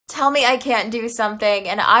Tell me I can't do something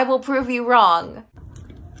and I will prove you wrong.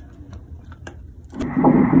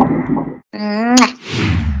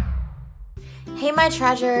 Hey my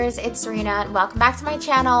treasures, it's Serena and welcome back to my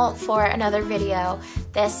channel for another video.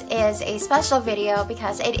 This is a special video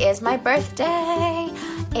because it is my birthday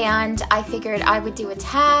and I figured I would do a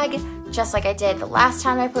tag just like I did the last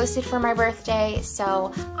time I posted for my birthday.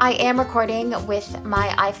 So I am recording with my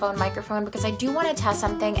iPhone microphone because I do want to test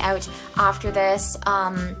something out after this.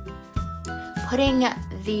 Putting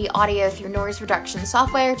the audio through noise reduction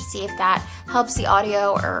software to see if that helps the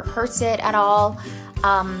audio or hurts it at all.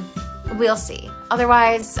 We'll see.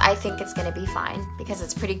 Otherwise, I think it's gonna be fine because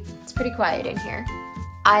it's pretty quiet in here.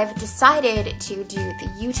 I've decided to do the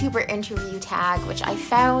YouTuber interview tag, which I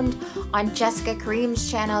found on Jessica Karim's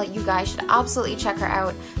channel. You guys should absolutely check her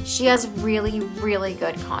out. She has really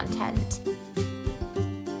good content.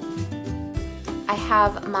 I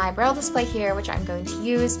have my braille display here, which I'm going to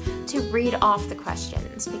use to read off the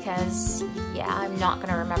questions because, yeah, I'm not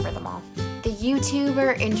gonna remember them all. The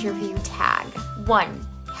YouTuber interview tag. 1.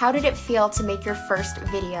 How did it feel to make your first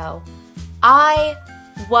video? I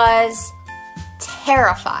was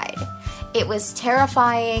terrified. It was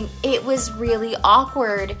terrifying. It was really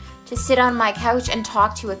awkward to sit on my couch and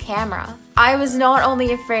talk to a camera. I was not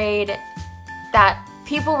only afraid that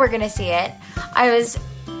people were gonna see it, I was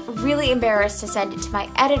really embarrassed to send it to my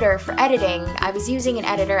editor for editing. I was using an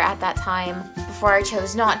editor at that time before I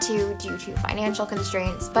chose not to due to financial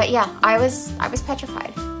constraints. But yeah, I was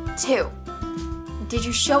petrified. 2. Did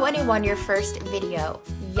you show anyone your first video?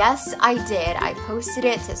 Yes, I did. I posted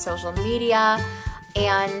it to social media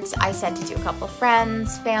and I sent it to a couple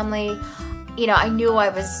friends, family. You know, I knew I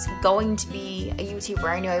was going to be a YouTuber.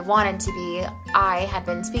 I knew I wanted to be. I had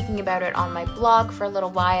been speaking about it on my blog for a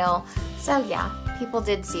little while. So yeah, people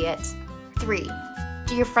did see it. 3.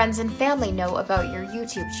 Do your friends and family know about your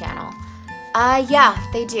YouTube channel? Yeah,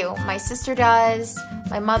 they do. My sister does,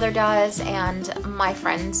 my mother does, and my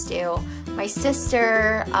friends do. My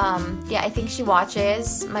sister, yeah, I think she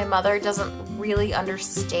watches. My mother doesn't really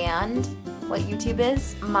understand what YouTube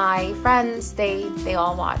is. My friends, they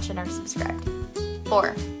all watch and are subscribed.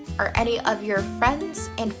 4. Are any of your friends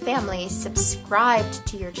and family subscribed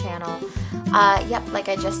to your channel? Yep, like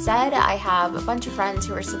I just said, I have a bunch of friends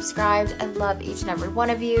who are subscribed. I love each and every one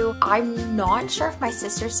of you. I'm not sure if my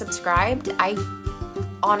sister's subscribed.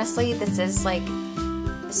 Honestly, this is like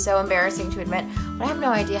so embarrassing to admit, but I have no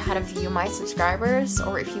idea how to view my subscribers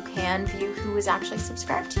or if you can view who is actually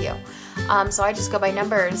subscribed to you. So I just go by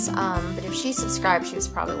numbers, but if she subscribed, she was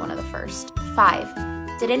probably one of the first.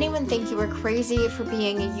 5. Did anyone think you were crazy for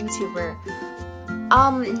being a YouTuber?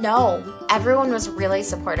 No. Everyone was really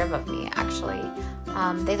supportive of me, actually.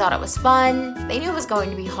 They thought it was fun. They knew it was going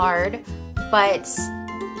to be hard, but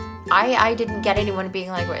I didn't get anyone being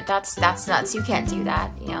like, wait, that's nuts, you can't do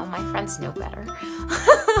that. You know, my friends know better.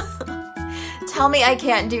 Tell me I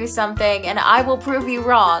can't do something and I will prove you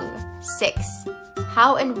wrong. 6.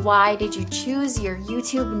 How and why did you choose your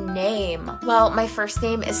YouTube name? Well, my first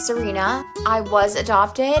name is Serena. I was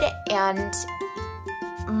adopted and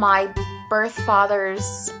my birth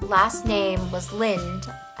father's last name was Lind.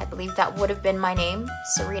 I believe that would have been my name,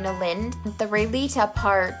 Serena Lind. The Raylita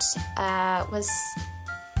part was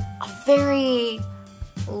a very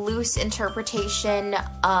loose interpretation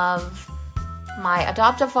of my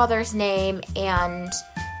adoptive father's name and,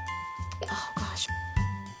 oh gosh.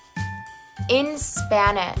 In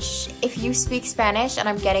Spanish, if you speak Spanish and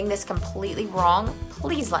I'm getting this completely wrong,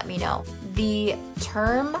 please let me know. The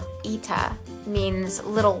term Ita means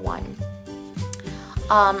little one.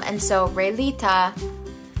 And so Raylita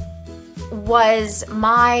was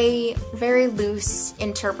my very loose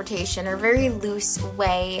interpretation or very loose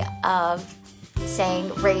way of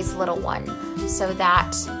saying Ray's little one, so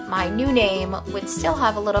that my new name would still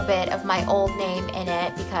have a little bit of my old name in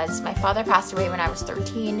it because my father passed away when I was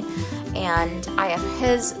 13 and I have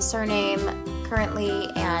his surname currently,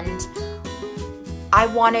 and I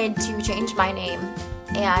wanted to change my name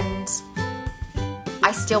and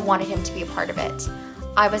I still wanted him to be a part of it.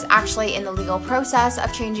 I was actually in the legal process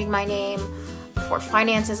of changing my name before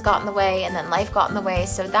finances got in the way and then life got in the way,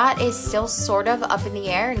 so that is still sort of up in the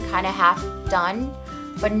air and kind of half done,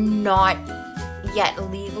 but not yet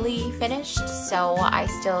legally finished. So I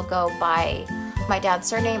still go by my dad's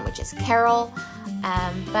surname, which is Carol.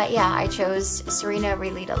 But yeah, I chose Serena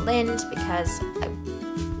Raylita Lind because I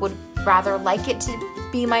would rather like it to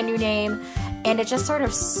be my new name, and it just sort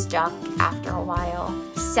of stuck after a while.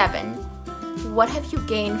 7. What have you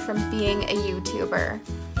gained from being a YouTuber?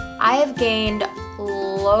 I have gained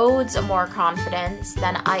loads more confidence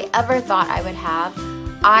than I ever thought I would have.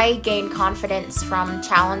 I gained confidence from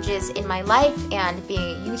challenges in my life, and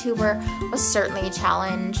being a YouTuber was certainly a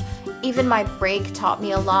challenge. Even my break taught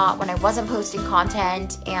me a lot when I wasn't posting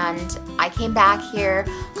content, and I came back here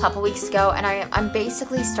a couple weeks ago and I'm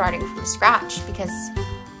basically starting from scratch because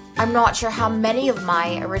I'm not sure how many of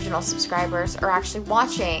my original subscribers are actually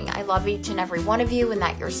watching. I love each and every one of you and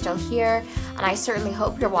that you're still here, and I certainly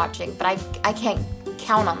hope you're watching, but I can't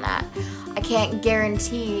count on that. I can't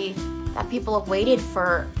guarantee that people have waited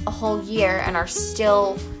for a whole year and are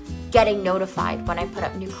still getting notified when I put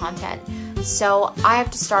up new content. So I have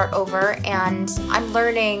to start over, and I'm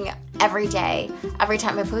learning every day. Every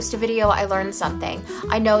time I post a video, I learn something.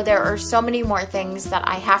 I know there are so many more things that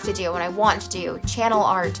I have to do and I want to do. Channel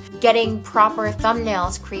art, getting proper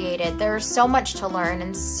thumbnails created. There's so much to learn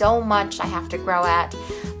and so much I have to grow at,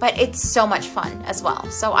 but it's so much fun as well.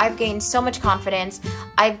 So I've gained so much confidence.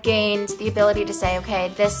 I've gained the ability to say,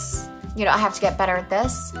 okay, this, you know, I have to get better at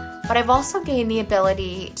this. But I've also gained the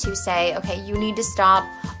ability to say, okay, you need to stop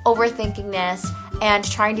overthinking this and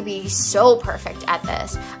trying to be so perfect at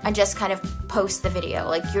this and just kind of post the video.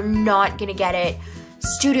 Like, you're not gonna get it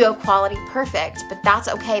studio quality perfect, but that's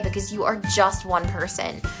okay because you are just one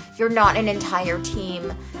person. You're not an entire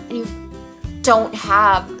team, and you don't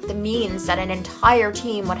have the means that an entire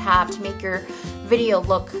team would have to make your video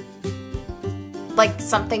look like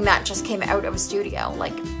something that just came out of a studio.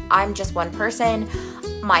 Like, I'm just one person.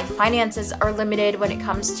 My finances are limited when it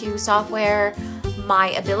comes to software.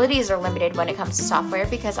 My abilities are limited when it comes to software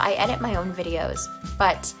because I edit my own videos.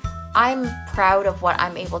 But I'm proud of what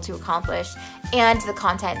I'm able to accomplish and the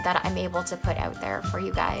content that I'm able to put out there for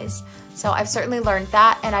you guys. So I've certainly learned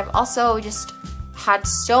that, and I've also just had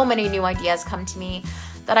so many new ideas come to me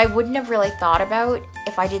that I wouldn't have really thought about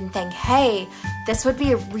if I didn't think, hey, this would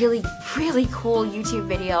be a really, really cool YouTube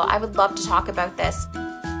video. I would love to talk about this.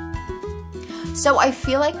 So I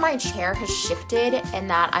feel like my chair has shifted and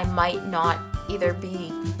that I might not either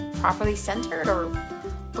be properly centered or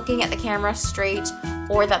looking at the camera straight,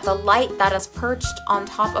 or that the light that is perched on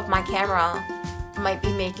top of my camera might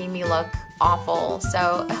be making me look awful.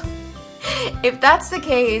 So if that's the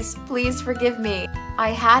case, please forgive me.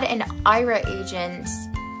 I had an IRA agent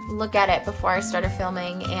look at it before I started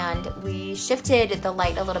filming, and we shifted the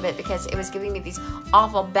light a little bit because it was giving me these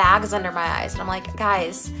awful bags under my eyes, and I'm like,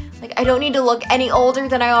 guys, like, I don't need to look any older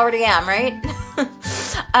than I already am, right?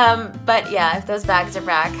 But yeah, if those bags are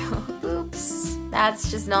back, oops,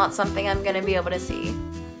 that's just not something I'm gonna be able to see.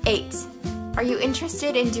 8. Are you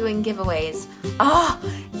interested in doing giveaways? Oh,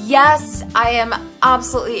 yes, I am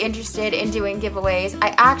absolutely interested in doing giveaways.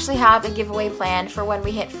 I actually have a giveaway planned for when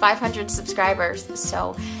we hit 500 subscribers.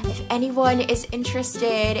 So if anyone is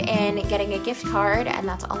interested in getting a gift card, and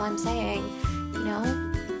that's all I'm saying, you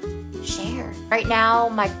know, share. Right now,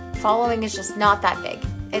 my following is just not that big.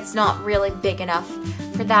 It's not really big enough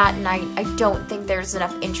for that, and I don't think there's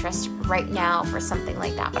enough interest right now for something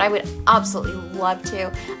like that, but I would absolutely love to,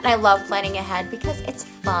 and I love planning ahead because it's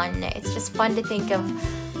fun. It's just fun to think of,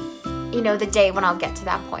 you know, the day when I'll get to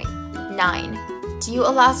that point. 9. Do you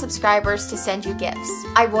allow subscribers to send you gifts?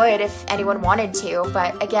 I would if anyone wanted to,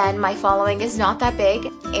 but again, my following is not that big,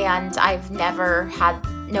 and I've never had,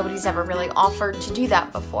 nobody's ever really offered to do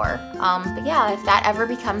that before. But yeah, if that ever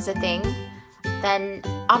becomes a thing, then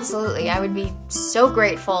absolutely, I would be so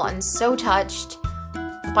grateful and so touched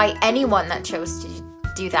by anyone that chose to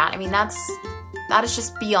do that. I mean, that is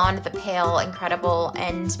just beyond the pale, incredible,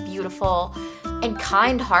 and beautiful, and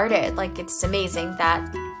kind-hearted. Like, it's amazing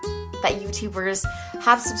that YouTubers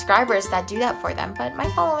have subscribers that do that for them. But my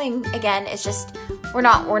following, again, is just, we're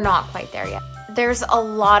not quite there yet. There's a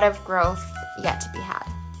lot of growth yet to be had.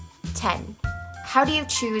 10. How do you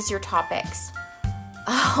choose your topics?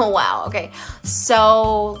 Oh, wow. Okay.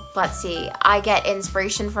 So let's see. I get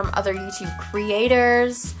inspiration from other YouTube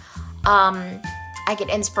creators. I get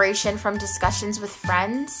inspiration from discussions with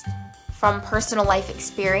friends, from personal life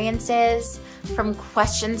experiences, from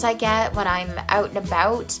questions I get when I'm out and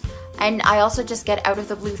about. And I also just get out of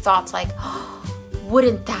the blue thoughts like, oh,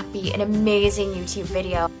 wouldn't that be an amazing YouTube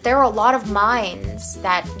video? There are a lot of minds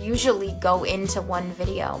that usually go into one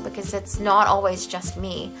video because it's not always just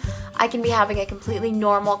me. I can be having a completely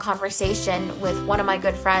normal conversation with one of my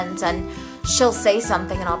good friends, and she'll say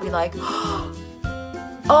something and I'll be like,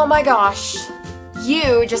 oh my gosh,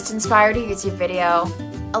 you just inspired a YouTube video.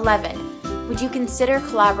 11. Would you consider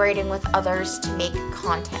collaborating with others to make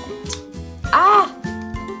content?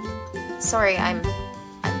 Sorry, I'm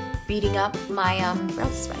beating up my braille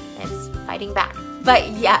display. It's fighting back. But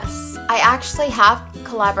yes, I actually have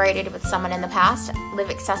collaborated with someone in the past,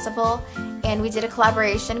 LiveAccessible, and we did a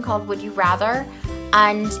collaboration called Would You Rather.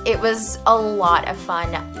 and it was a lot of fun.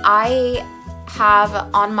 I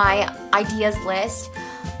have on my ideas list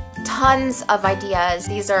tons of ideas.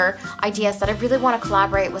 These are ideas that I really want to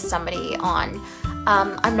collaborate with somebody on.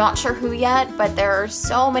 I'm not sure who yet, but there are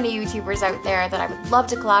so many YouTubers out there that I would love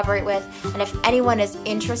to collaborate with, and if anyone is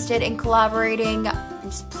interested in collaborating,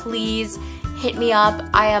 just please hit me up.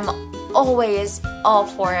 I am always all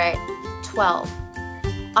for it. 12.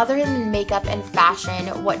 Other than makeup and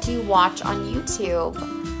fashion, what do you watch on YouTube?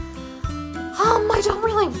 I don't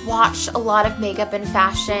really watch a lot of makeup and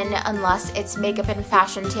fashion unless it's makeup and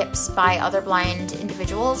fashion tips by other blind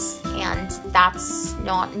individuals, and that's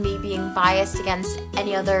not me being biased against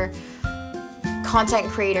any other content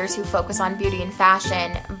creators who focus on beauty and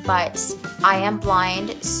fashion, but I am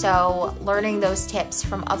blind, so learning those tips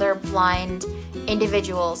from other blind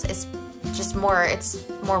individuals is just it's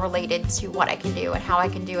more related to what I can do and how I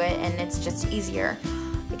can do it, and it's just easier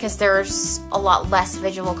because there's a lot less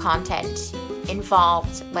visual content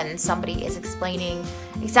involved when somebody is explaining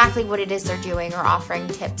exactly what it is they're doing or offering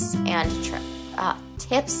tips and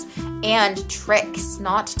tricks,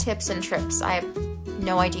 not tips and trips. I have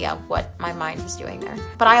no idea what my mind was doing there.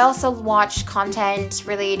 But I also watch content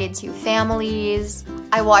related to families.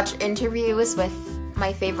 I watch interviews with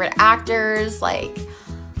my favorite actors, like,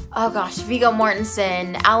 oh gosh, Viggo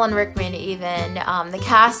Mortensen, Alan Rickman even, the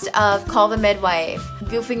cast of Call the Midwife,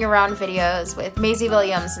 goofing around videos with Maisie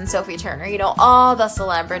Williams and Sophie Turner, you know, all the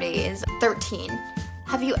celebrities. 13.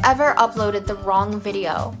 Have you ever uploaded the wrong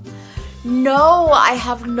video? No, I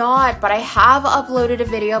have not, but I have uploaded a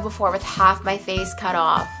video before with half my face cut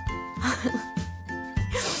off.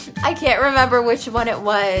 I can't remember which one it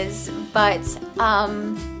was, but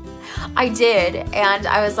I did, and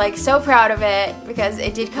I was like so proud of it because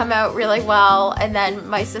it did come out really well. And then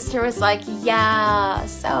my sister was like, yeah,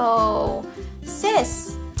 so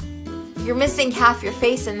sis, you're missing half your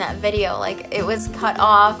face in that video. Like, it was cut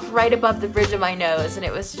off right above the bridge of my nose, and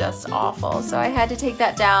it was just awful. So I had to take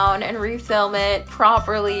that down and refilm it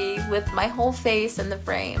properly with my whole face in the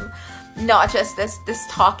frame, not just this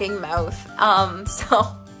talking mouth.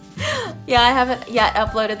 So yeah, I haven't yet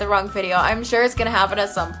uploaded the wrong video. I'm sure it's gonna happen at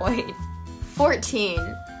some point. 14.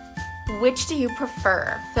 Which do you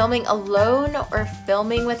prefer? Filming alone or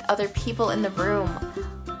filming with other people in the room?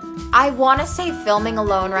 I want to say filming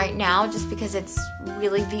alone right now just because it's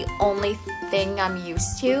really the only thing I'm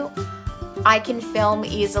used to. I can film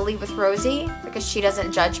easily with Rosie because she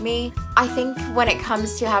doesn't judge me. I think when it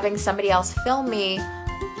comes to having somebody else film me,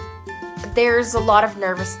 there's a lot of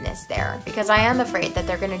nervousness there because I am afraid that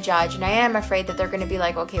they're going to judge, and I am afraid that they're going to be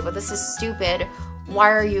like, okay, well, this is stupid. Why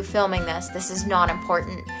are you filming this? This is not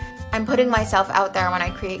important. I'm putting myself out there when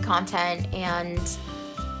I create content, and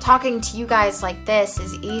talking to you guys like this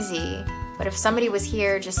is easy. But if somebody was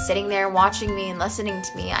here just sitting there watching me and listening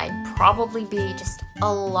to me, I'd probably be just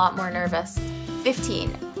a lot more nervous.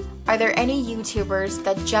 15. Are there any YouTubers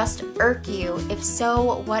that just irk you? If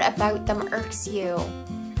so, what about them irks you?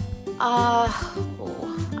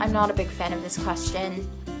 I'm not a big fan of this question.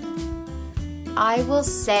 I will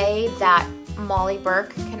say that Molly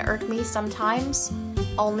Burke can irk me sometimes,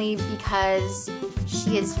 only because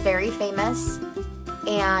she is very famous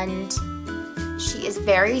and she is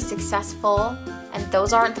very successful, and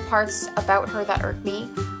those aren't the parts about her that irk me,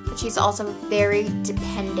 but she's also very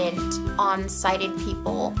dependent on sighted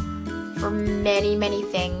people for many, many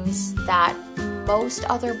things that most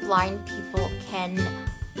other blind people can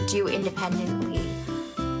do independently.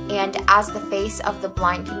 And as the face of the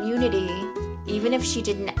blind community, even if she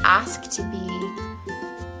didn't ask to be,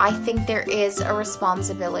 I think there is a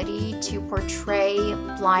responsibility to portray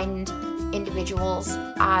blind individuals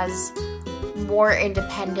as more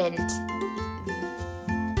independent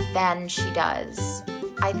than she does.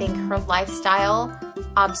 I think her lifestyle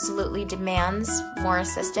absolutely demands more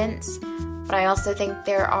assistance, but I also think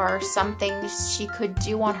there are some things she could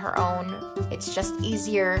do on her own. It's just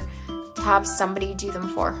easier to have somebody do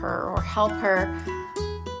them for her or help her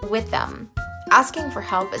with them. Asking for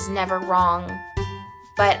help is never wrong,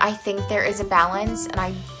 but I think there is a balance, and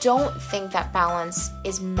I don't think that balance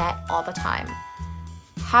is met all the time.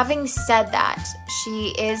 Having said that,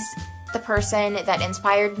 she is the person that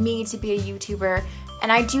inspired me to be a YouTuber,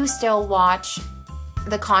 and I do still watch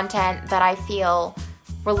the content that I feel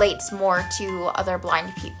relates more to other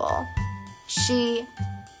blind people. She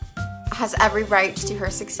has every right to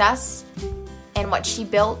her success and what she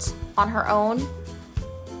built on her own.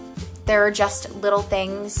 There are just little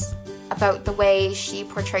things about the way she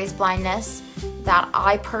portrays blindness that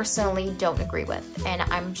I personally don't agree with, and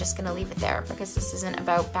I'm just gonna leave it there because this isn't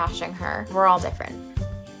about bashing her. We're all different.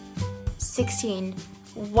 16.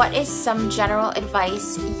 What is some general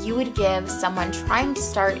advice you would give someone trying to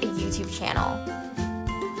start a YouTube channel?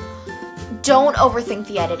 Don't overthink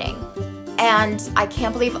the editing. And I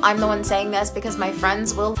can't believe I'm the one saying this because my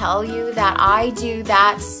friends will tell you that I do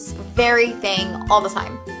that very thing all the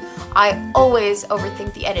time. I always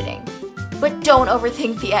overthink the editing. But don't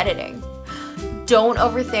overthink the editing. Don't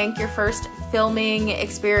overthink your first filming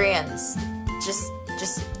experience. Just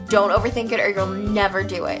don't overthink it or you'll never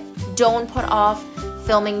do it. Don't put off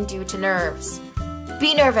filming due to nerves.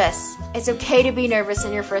 Be nervous. It's okay to be nervous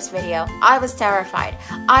in your first video. I was terrified.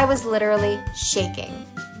 I was literally shaking.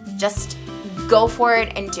 Just go for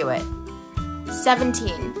it and do it.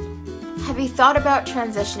 17. Have you thought about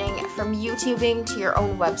transitioning from YouTubing to your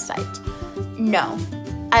own website? No.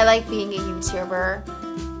 I like being a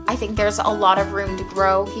YouTuber. I think there's a lot of room to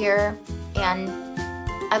grow here, and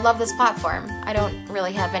I love this platform. I don't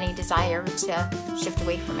really have any desire to shift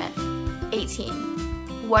away from it. 18.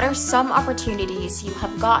 What are some opportunities you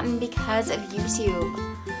have gotten because of YouTube?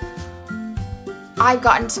 I've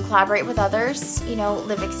gotten to collaborate with others,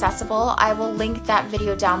 LiveAccessible. I will link that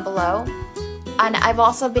video down below. And I've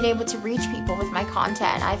also been able to reach people with my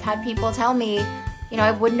content. I've had people tell me,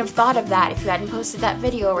 I wouldn't have thought of that if you hadn't posted that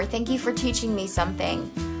video, or thank you for teaching me something.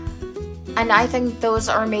 And I think those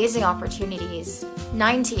are amazing opportunities.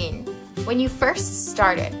 19. When you first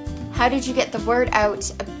started, how did you get the word out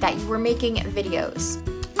that you were making videos?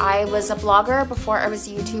 I was a blogger before I was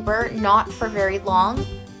a YouTuber, not for very long.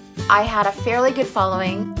 I had a fairly good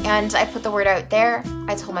following and I put the word out there.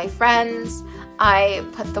 I told my friends, I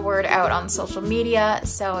put the word out on social media,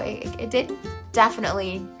 so it did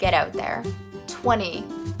definitely get out there. 20.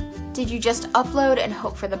 Did you just upload and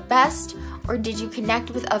hope for the best, or did you connect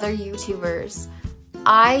with other YouTubers?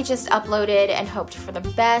 I just uploaded and hoped for the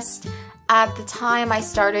best. At the time I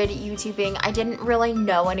started YouTubing, I didn't really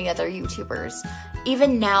know any other YouTubers.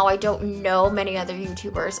 Even now, I don't know many other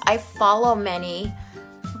YouTubers. I follow many,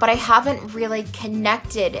 but I haven't really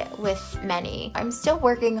connected with many. I'm still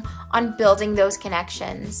working on building those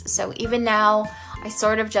connections. So even now, I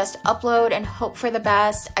sort of just upload and hope for the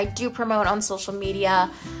best. I do promote on social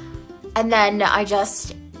media, and then I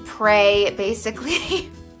just pray,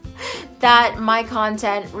 basically, that my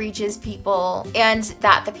content reaches people and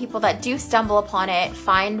that the people that do stumble upon it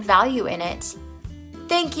find value in it.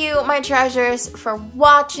 Thank you, my treasures, for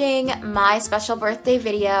watching my special birthday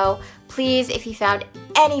video. Please, if you found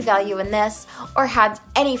any value in this or had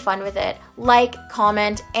any fun with it, like,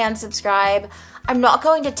 comment, and subscribe. I'm not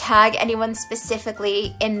going to tag anyone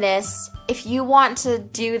specifically in this. If you want to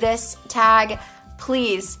do this tag,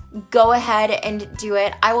 please go ahead and do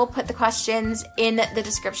it. I will put the questions in the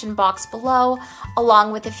description box below,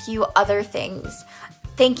 along with a few other things.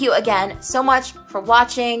 Thank you again so much for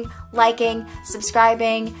watching, liking,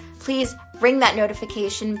 subscribing. Please ring that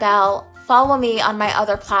notification bell. Follow me on my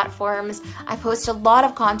other platforms. I post a lot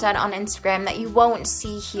of content on Instagram that you won't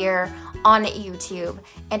see here on YouTube.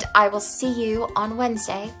 And I will see you on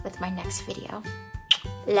Wednesday with my next video.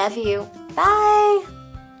 Love you. Bye!